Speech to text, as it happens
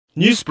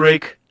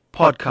Newsbreak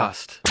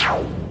podcast.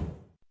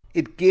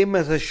 It came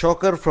as a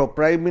shocker for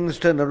Prime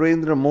Minister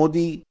Narendra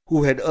Modi,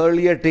 who had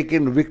earlier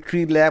taken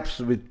victory laps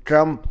with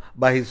Trump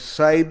by his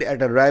side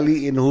at a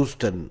rally in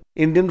Houston.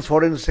 Indian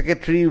Foreign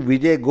Secretary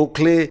Vijay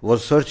Gokhale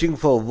was searching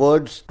for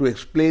words to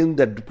explain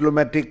the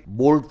diplomatic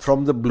bolt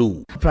from the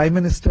blue. Prime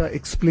Minister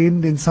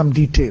explained in some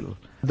detail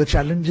the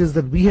challenges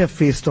that we have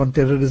faced on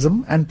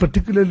terrorism, and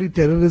particularly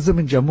terrorism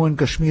in Jammu and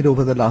Kashmir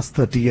over the last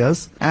 30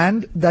 years,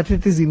 and that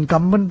it is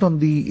incumbent on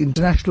the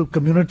international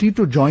community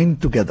to join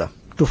together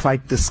to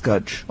fight this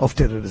scourge of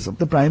terrorism.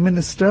 The Prime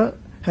Minister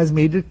has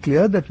made it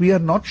clear that we are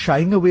not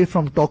shying away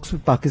from talks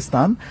with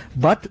Pakistan,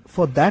 but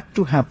for that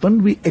to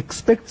happen, we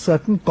expect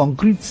certain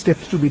concrete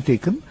steps to be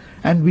taken,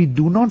 and we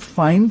do not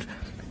find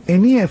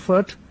any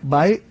effort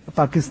by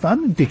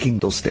Pakistan in taking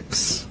those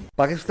steps.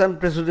 Pakistan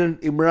President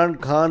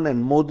Imran Khan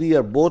and Modi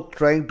are both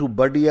trying to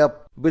buddy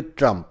up with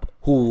Trump,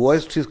 who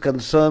voiced his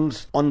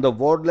concerns on the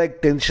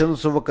warlike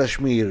tensions over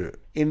Kashmir,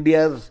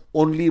 India's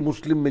only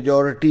Muslim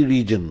majority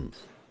region.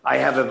 I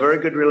have a very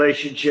good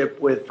relationship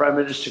with Prime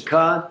Minister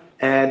Khan,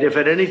 and if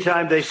at any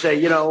time they say,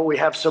 we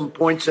have some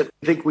points that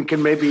I think we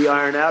can maybe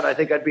iron out, I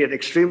think I'd be an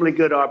extremely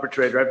good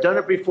arbitrator. I've done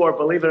it before,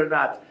 believe it or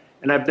not,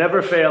 and I've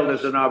never failed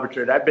as an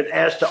arbitrator. I've been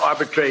asked to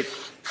arbitrate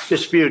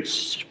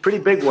disputes, pretty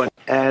big ones,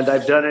 and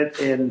I've done it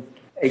in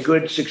a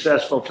good,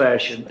 successful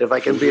fashion. If I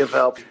can be of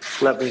help,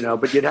 let me know.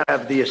 But you'd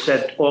have the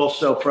assent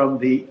also from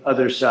the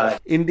other side.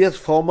 India's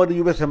former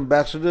US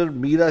Ambassador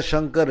Meera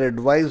Shankar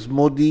advised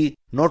Modi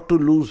not to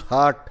lose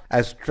heart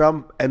as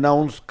Trump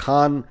announced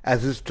Khan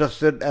as his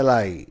trusted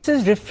ally.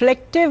 This is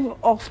reflective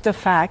of the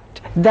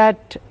fact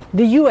that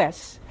the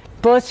US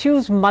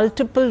pursues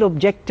multiple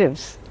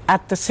objectives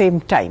at the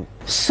same time.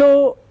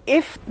 So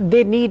if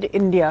they need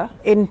India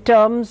in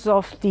terms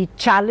of the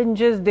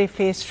challenges they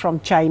face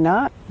from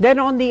China, then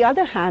on the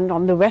other hand,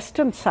 on the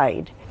Western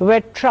side,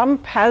 where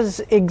Trump has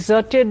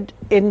exerted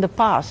in the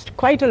past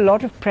quite a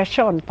lot of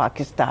pressure on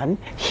Pakistan,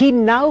 he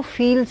now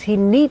feels he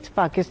needs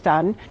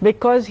Pakistan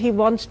because he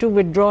wants to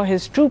withdraw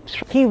his troops.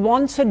 He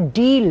wants a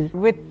deal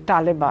with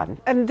Taliban.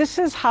 And this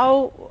is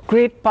how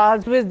great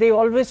powers, they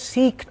always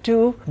seek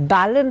to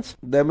balance.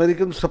 The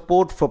American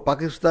support for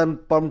Pakistan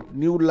pumped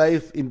new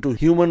life into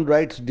human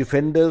rights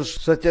defenders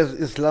such as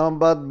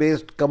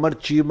Islamabad-based Qamar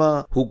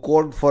Cheema, who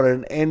called for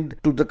an end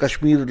to the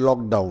Kashmir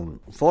lockdown.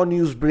 For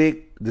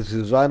Newsbreak, this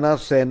is Rana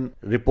Sen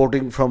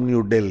reporting from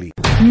New Delhi.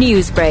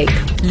 Newsbreak,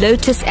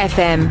 Lotus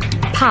FM,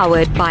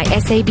 powered by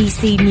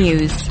SABC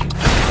News.